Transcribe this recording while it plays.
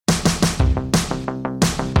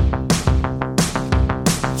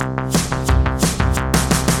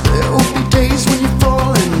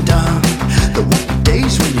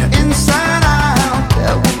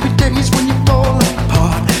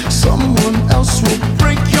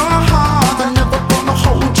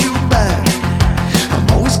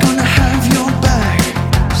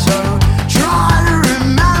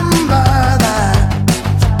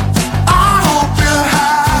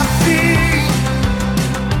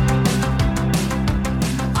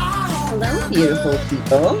beautiful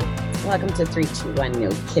people. Welcome to 321 No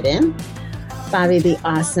Kidding. Bobby the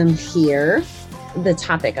Awesome here. The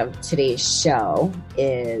topic of today's show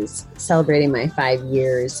is celebrating my 5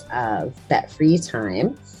 years of bet-free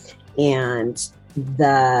time, and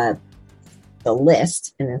the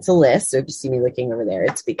list, and it's a list, so if you see me looking over there,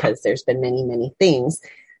 it's because there's been many, many things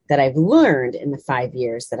that I've learned in the 5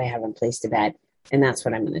 years that I haven't placed a bet, and that's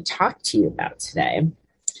what I'm going to talk to you about today.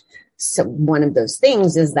 So one of those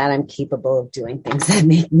things is that I'm capable of doing things that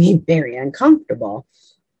make me very uncomfortable,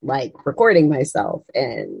 like recording myself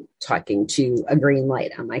and talking to a green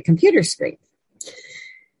light on my computer screen.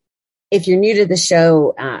 If you're new to the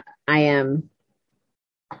show, I am,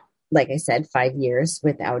 like I said, 5 years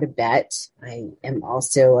without a bet. I am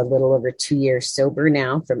also a little over 2 years sober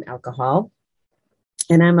now from alcohol.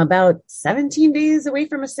 And I'm about 17 days away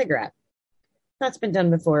from a cigarette. That's been done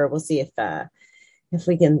before. We'll see if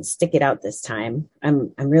we can stick it out this time.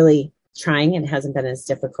 I'm really trying. It hasn't been as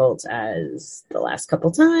difficult as the last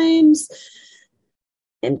couple times.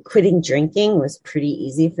 And quitting drinking was pretty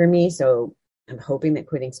easy for me. So I'm hoping that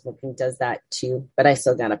quitting smoking does that too. But I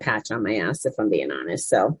still got a patch on my ass, if I'm being honest.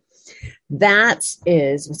 So that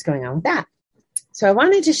is what's going on with that. So I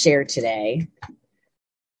wanted to share today,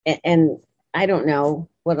 and I don't know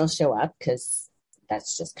what'll show up because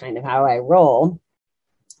that's just kind of how I roll.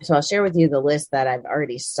 So I'll share with you the list that I've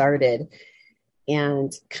already started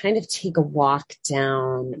and kind of take a walk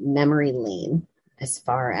down memory lane as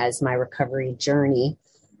far as my recovery journey.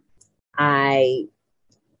 I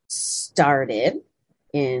started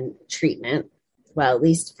in treatment, well, at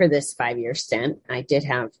least for this 5-year stint. I did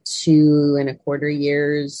have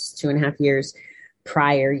 2.25 years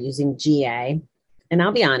prior using GA. And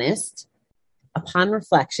I'll be honest, upon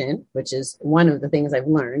reflection, which is one of the things I've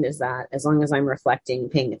learned, is that as long as I'm reflecting,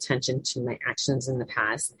 paying attention to my actions in the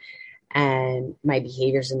past and my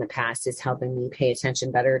behaviors in the past, is helping me pay attention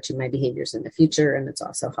better to my behaviors in the future. And it's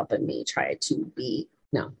also helping me try to be,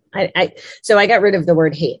 so I got rid of the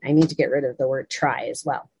word hate. I need to get rid of the word try as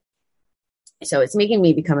well. So it's making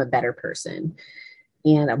me become a better person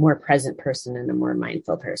and a more present person and a more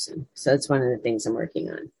mindful person. So it's one of the things I'm working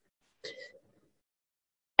on.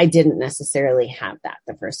 I didn't necessarily have that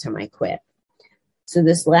the first time I quit. So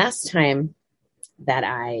this last time that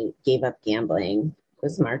I gave up gambling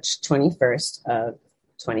was March 21st of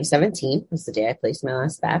 2017 was the day I placed my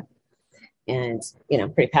last bet. And,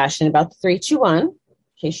 pretty passionate about the 321. In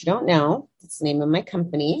case you don't know, it's the name of my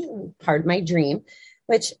company, part of my dream,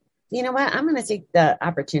 which, you know what? I'm going to take the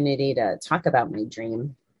opportunity to talk about my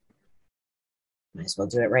dream. Might as well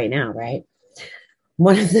do it right now, right?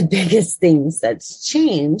 One of the biggest things that's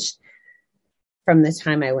changed from the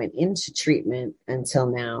time I went into treatment until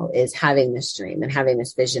now is having this dream and having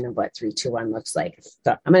this vision of what 321 looks like.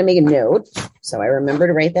 So I'm going to make a note so I remember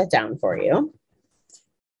to write that down for you.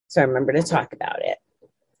 So I remember to talk about it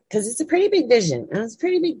because it's a pretty big vision and it's a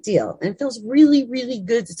pretty big deal. And it feels really, really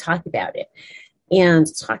good to talk about it. And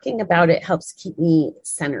talking about it helps keep me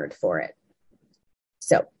centered for it.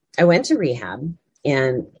 So I went to rehab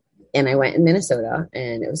and I went in Minnesota,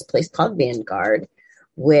 and it was a place called Vanguard,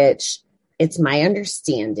 which it's my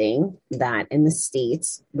understanding that in the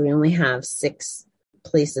States, we only have 6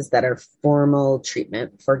 places that are formal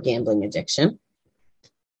treatment for gambling addiction,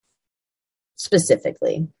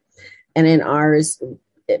 specifically. And in ours,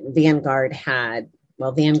 Vanguard had,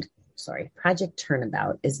 Project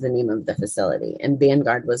Turnabout is the name of the facility. And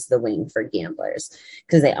Vanguard was the wing for gamblers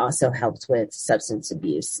because they also helped with substance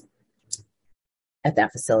abuse at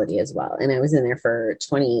that facility as well. And I was in there for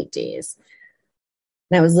 28 days.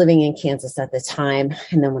 And I was living in Kansas at the time.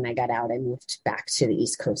 And then when I got out, I moved back to the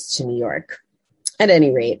East Coast to New York. At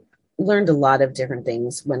any rate, learned a lot of different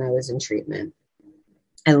things when I was in treatment.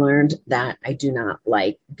 I learned that I do not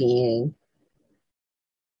like being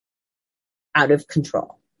out of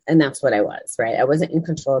control. And that's what I was, right? I wasn't in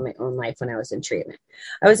control of my own life when I was in treatment.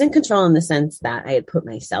 I was in control in the sense that I had put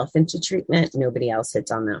myself into treatment. Nobody else had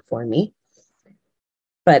done that for me.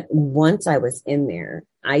 But once I was in there,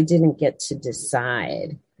 I didn't get to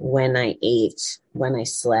decide when I ate, when I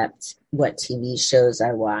slept, what TV shows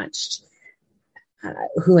I watched,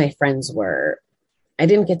 who my friends were. I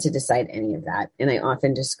didn't get to decide any of that. And I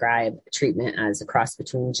often describe treatment as a cross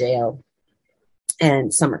between jail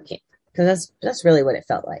and summer camp, because that's really what it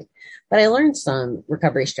felt like. But I learned some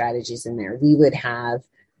recovery strategies in there. We would have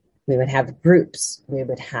groups. We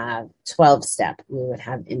would have 12-step. We would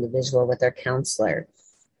have individual with our counselor.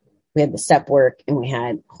 We had the step work and we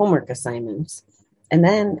had homework assignments. And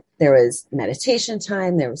then there was meditation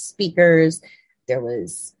time. There was speakers. There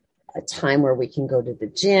was a time where we can go to the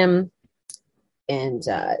gym and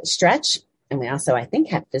stretch. And we also, I think,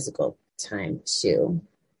 had physical time too.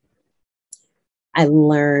 I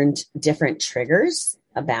learned different triggers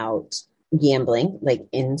about gambling, like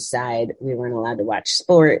inside we weren't allowed to watch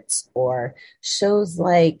sports or shows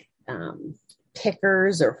like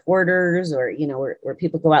pickers or hoarders, or, you know, where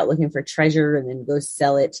people go out looking for treasure and then go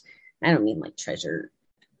sell it. I don't mean like treasure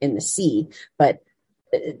in the sea, but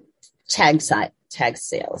tag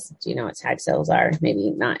sales. Do you know what tag sales are?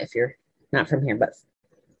 Maybe not if you're not from here, but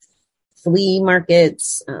flea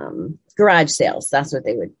markets, garage sales. That's what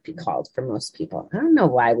they would be called for most people. I don't know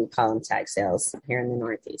why we call them tag sales here in the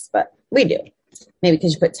Northeast, but we do. Maybe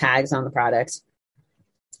because you put tags on the products.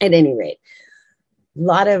 At any rate, a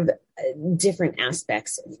lot of different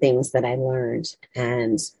aspects of things that I learned.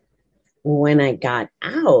 And when I got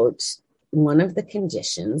out, one of the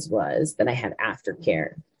conditions was that I had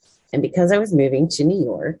aftercare. And because I was moving to New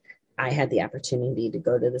York, I had the opportunity to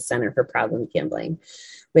go to the Center for Problem Gambling,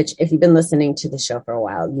 which, if you've been listening to the show for a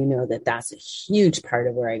while, you know that that's a huge part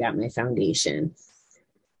of where I got my foundation.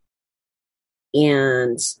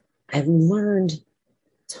 And I've learned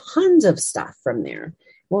tons of stuff from there.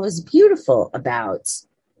 What was beautiful about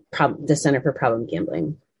the Center for Problem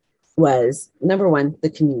Gambling was, number one, the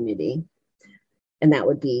community. And that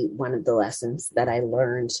would be one of the lessons that I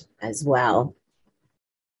learned as well.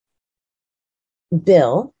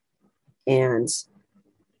 Bill, and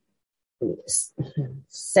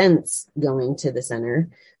since going to the center,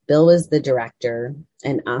 Bill was the director,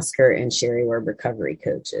 and Oscar and Sherry were recovery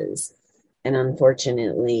coaches. And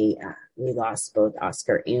unfortunately, we lost both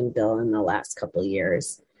Oscar and Bill in the last couple of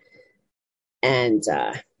years. And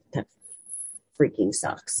that freaking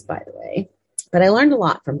sucks, by the way. But I learned a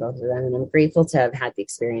lot from both of them, and I'm grateful to have had the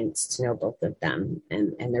experience to know both of them.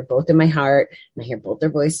 And they're both in my heart, and I hear both their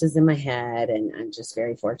voices in my head, and I'm just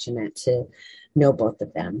very fortunate to know both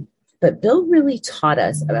of them. But Bill really taught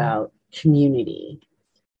us about community.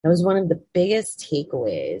 That was one of the biggest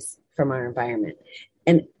takeaways from our environment.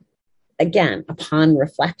 And again, upon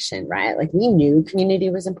reflection, right? Like, we knew community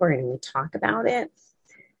was important and we talk about it,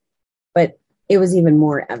 but it was even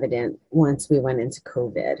more evident once we went into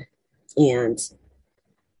COVID. And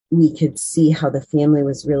we could see how the family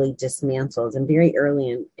was really dismantled. And very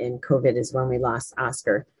early in COVID is when we lost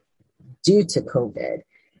Oscar due to COVID.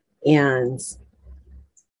 And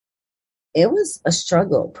it was a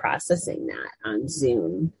struggle processing that on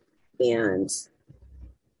Zoom and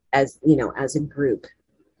as, you know, as a group.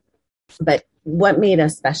 But what made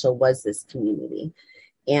us special was this community.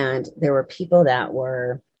 And there were people that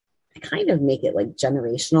were, I kind of make it like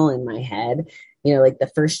generational in my head. You know, like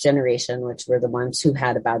the first generation, which were the ones who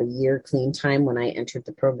had about a year clean time when I entered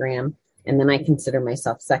the program. And then I consider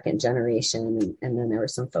myself second generation. And then there were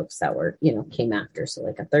some folks that were, you know, came after. So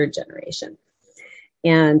like a third generation.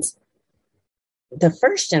 And the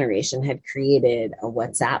first generation had created a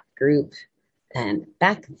WhatsApp group. And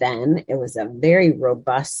back then it was a very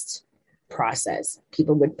robust process.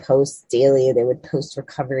 People would post daily. They would post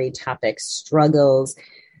recovery topics, struggles.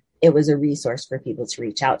 It was a resource for people to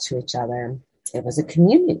reach out to each other. It was a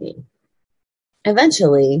community.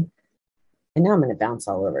 Eventually, and now I'm going to bounce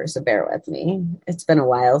all over, so bear with me. It's been a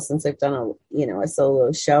while since I've done a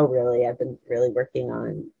solo show, really. I've been really working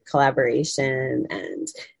on collaboration and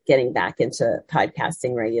getting back into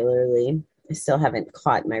podcasting regularly. I still haven't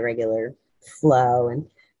caught my regular flow,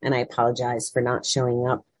 and I apologize for not showing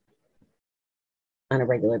up on a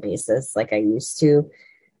regular basis like I used to.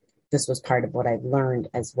 This was part of what I've learned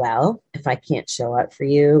as well. If I can't show up for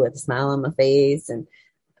you with a smile on my face and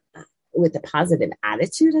with a positive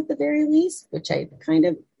attitude at the very least, which I kind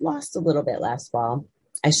of lost a little bit last fall,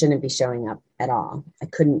 I shouldn't be showing up at all. I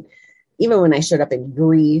couldn't, even when I showed up in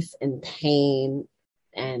grief and pain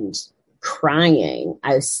and crying,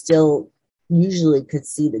 I still usually could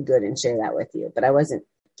see the good and share that with you, but I wasn't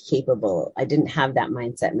capable. I didn't have that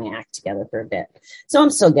mindset and my act together for a bit. So I'm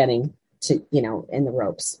still getting to, in the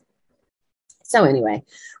ropes. So anyway,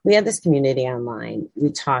 we had this community online. We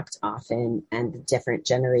talked often, and the different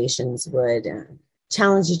generations would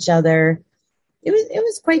challenge each other. It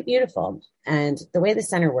was quite beautiful. And the way the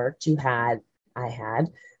center worked, I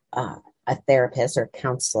had a therapist or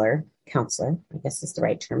counselor, I guess is the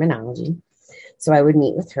right terminology. So I would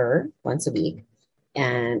meet with her once a week,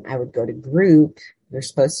 and I would go to group. You're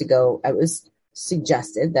supposed to go. I was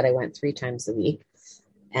suggested that I went 3 times a week,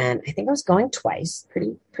 and I think I was going twice,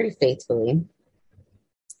 pretty faithfully.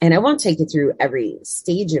 And I won't take you through every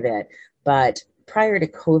stage of it, but prior to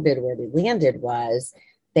COVID, where we landed was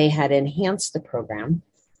they had enhanced the program,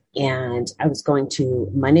 and I was going to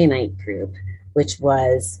Monday night group, which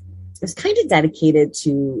was was kind of dedicated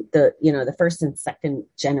to the first and second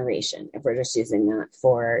generation, if we're just using that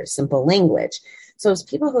for simple language. So it was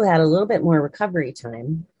people who had a little bit more recovery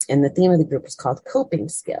time. And the theme of the group was called coping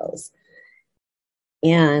skills.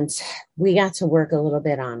 And we got to work a little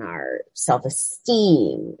bit on our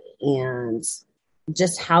self-esteem and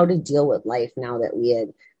just how to deal with life now that we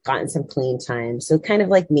had gotten some clean time. So kind of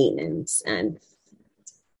like maintenance. And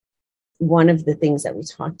one of the things that we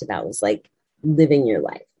talked about was like living your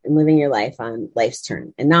life and living your life on life's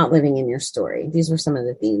term and not living in your story. These were some of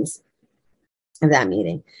the themes of that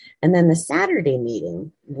meeting. And then the Saturday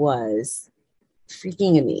meeting was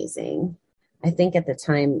freaking amazing. I think at the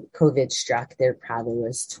time COVID struck, there probably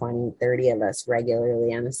was 20, 30 of us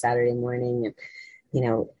regularly on a Saturday morning.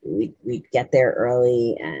 And, we'd get there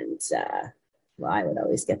early and, I would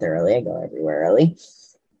always get there early. I go everywhere early.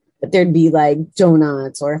 But there'd be like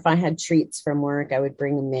donuts, or if I had treats from work, I would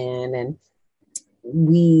bring them in and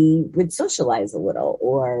we would socialize a little,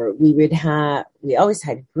 or we always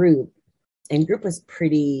had group, and group was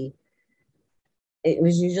it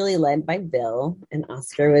was usually led by Bill, and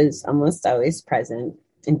Oscar was almost always present,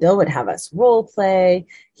 and Bill would have us role play.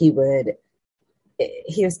 He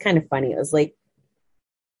was kind of funny. It was like,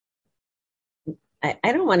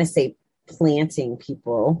 I don't want to say planting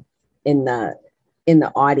people in the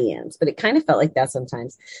audience, but it kind of felt like that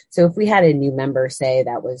sometimes. So if we had a new member, say,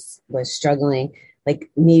 that was struggling,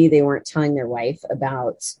 like maybe they weren't telling their wife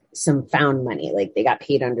about some found money, like they got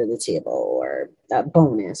paid under the table or a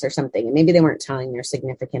bonus or something, and maybe they weren't telling their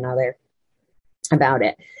significant other about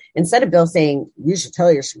it. Instead of Bill saying, you should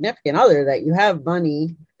tell your significant other that you have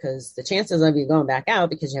money because the chances of you going back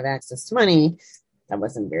out because you have access to money, that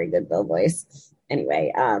wasn't very good Bill voice.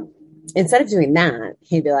 Anyway, instead of doing that,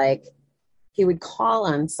 he'd be like, he would call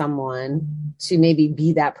on someone to maybe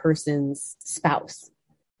be that person's spouse,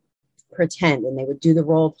 pretend, and they would do the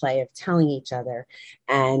role play of telling each other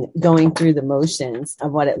and going through the motions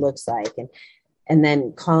of what it looks like, and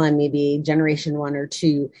then call on maybe generation 1 or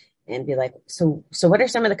 2 and be like, so what are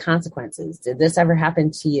some of the consequences? Did this ever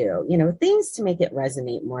happen to you? Things to make it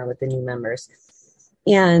resonate more with the new members.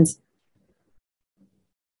 And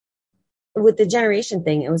with the generation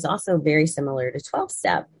thing, it was also very similar to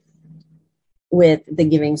 12-step with the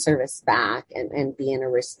giving service back and being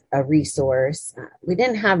a resource. We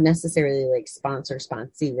didn't have necessarily like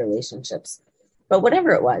sponsor-sponsee relationships, but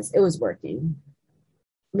whatever it was working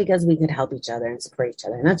because we could help each other and support each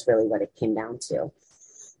other. And that's really what it came down to.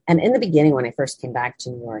 And in the beginning, when I first came back to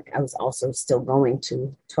New York, I was also still going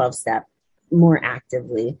to 12-step more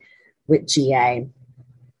actively with GA.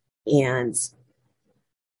 And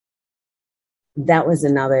that was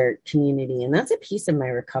another community. And that's a piece of my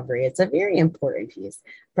recovery. It's a very important piece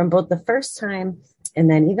from both the first time and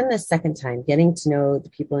then even the second time, getting to know the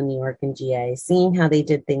people in New York and GA, seeing how they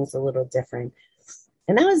did things a little different.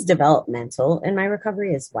 And that was developmental in my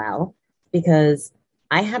recovery as well, because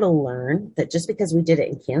I had to learn that just because we did it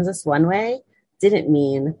in Kansas one way didn't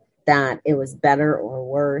mean that it was better or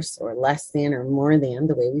worse or less than or more than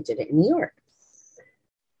the way we did it in New York.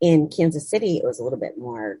 In Kansas City, it was a little bit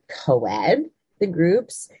more co-ed. The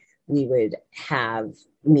groups, we would have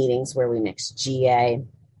meetings where we mixed GA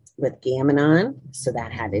with Gam-Anon, so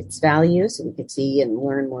that had its value, so we could see and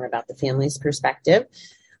learn more about the family's perspective.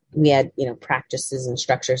 We had, practices and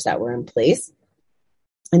structures that were in place.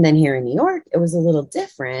 And then here in New York, it was a little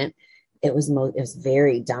different. It was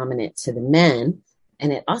very dominant to the men,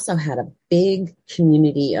 and it also had a big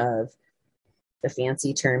community of, the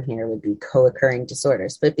fancy term here would be co-occurring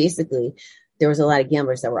disorders, but basically there was a lot of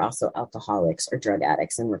gamblers that were also alcoholics or drug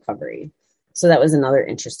addicts in recovery. So that was another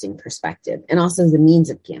interesting perspective. And also the means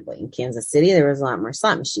of gambling. In Kansas City, there was a lot more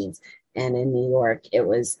slot machines. And in New York, it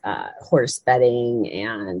was horse betting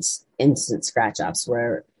and instant scratch-offs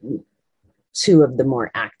were two of the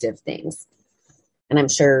more active things. And I'm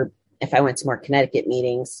sure if I went to more Connecticut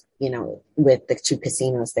meetings, with the two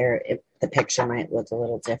casinos there, the picture might look a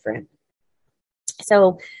little different.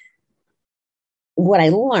 So what I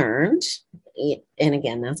learned, and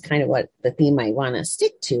again, that's kind of what the theme I want to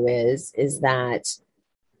stick to is that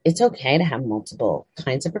it's okay to have multiple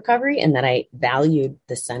kinds of recovery, and that I valued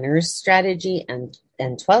the centers strategy and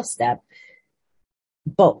 12-step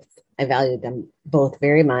both. I valued them both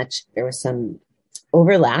very much. There was some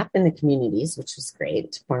overlap in the communities, which was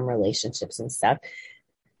great to form relationships and stuff.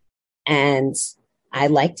 And I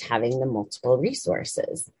liked having the multiple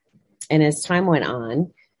resources. And as time went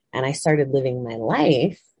on and I started living my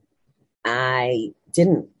life, I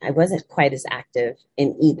wasn't quite as active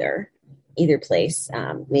in either place.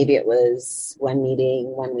 Maybe it was one meeting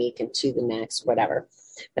one week and two the next, whatever.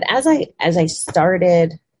 But as I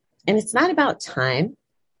started, and it's not about time,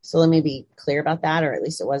 So let me be clear about that, or at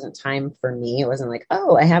least it wasn't time for me. It wasn't like,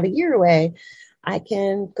 oh, I have a year away. I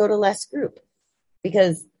can go to less group,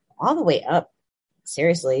 because all the way up,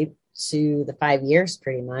 seriously, to the 5 years,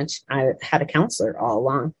 pretty much, I had a counselor all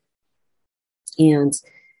along. And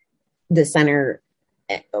the center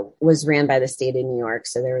was ran by the state of New York.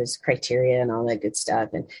 So there was criteria and all that good stuff.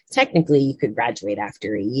 And technically you could graduate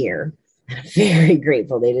after a year. I'm very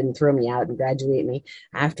grateful they didn't throw me out and graduate me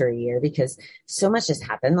after a year, because so much has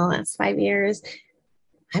happened the last 5 years.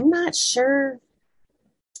 I'm not sure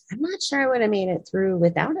I would have made it through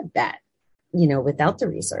without a vet, without the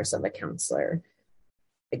resource of a counselor.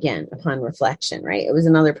 Again, upon reflection, right? It was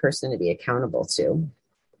another person to be accountable to.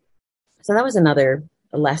 So that was another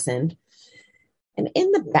lesson. And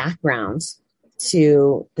in the background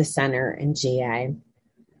to the center and GI,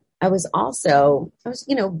 I was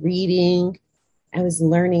reading, I was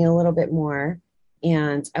learning a little bit more,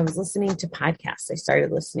 and I was listening to podcasts. I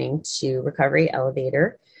started listening to Recovery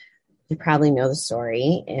Elevator. You probably know the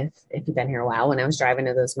story if you've been here a while. When I was driving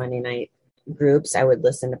to those Monday night groups, I would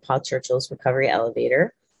listen to Paul Churchill's Recovery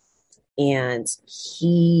Elevator, and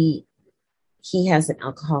he has an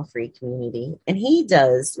alcohol-free community, and he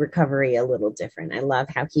does recovery a little different. I love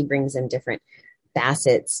how he brings in different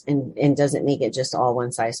facets and doesn't make it just all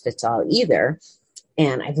one size fits all either.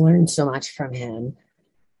 And I've learned so much from him.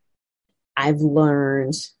 I've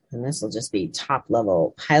learned, and this will just be top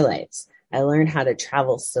level highlights, I learned how to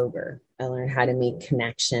travel sober. I learned how to make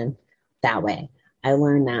connection that way. I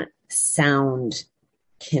learned that sound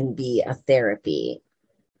can be a therapy.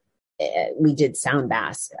 We did sound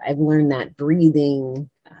baths. I've learned that breathing,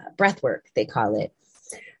 breath work, they call it,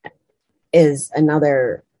 is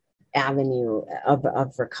another avenue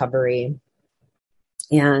of recovery.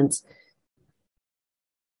 And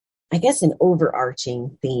I guess an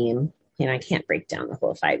overarching theme, I can't break down the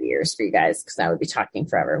whole 5 years for you guys because I would be talking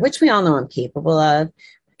forever, which we all know I'm capable of.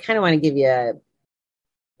 I kind of want to give you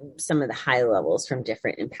some of the high levels from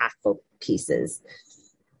different impactful pieces.